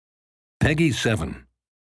Peggy 7.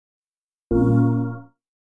 Good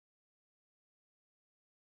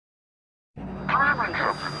evening,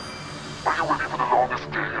 Captain. Are you ready for the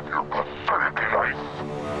longest day of your pathetic life?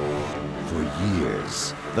 For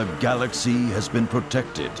years, the galaxy has been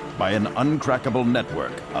protected by an uncrackable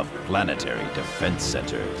network of planetary defense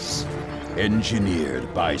centers.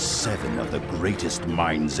 Engineered by 7 of the greatest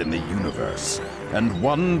minds in the universe, and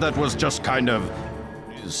one that was just kind of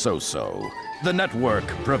so-so. The network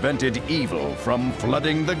prevented evil from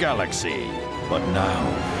flooding the galaxy. But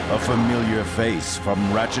now, a familiar face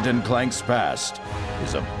from Ratchet and Clank's past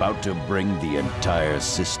is about to bring the entire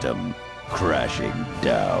system crashing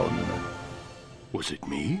down. Was it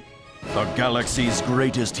me? The galaxy's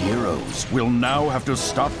greatest heroes will now have to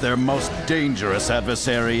stop their most dangerous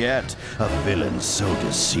adversary yet. A villain so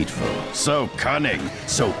deceitful, so cunning,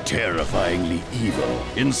 so terrifyingly evil.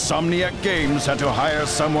 Insomniac Games had to hire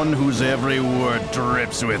someone whose every word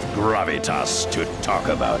drips with gravitas to talk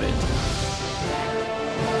about it.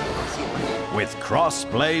 With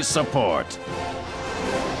cross-play support.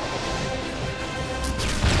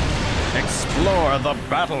 Explore the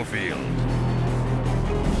battlefield.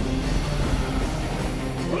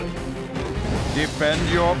 Defend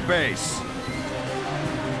your base.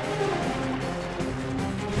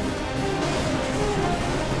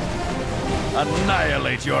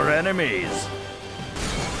 Annihilate your enemies.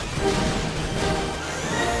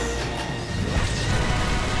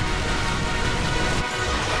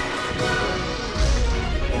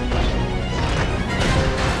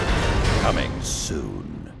 Coming soon.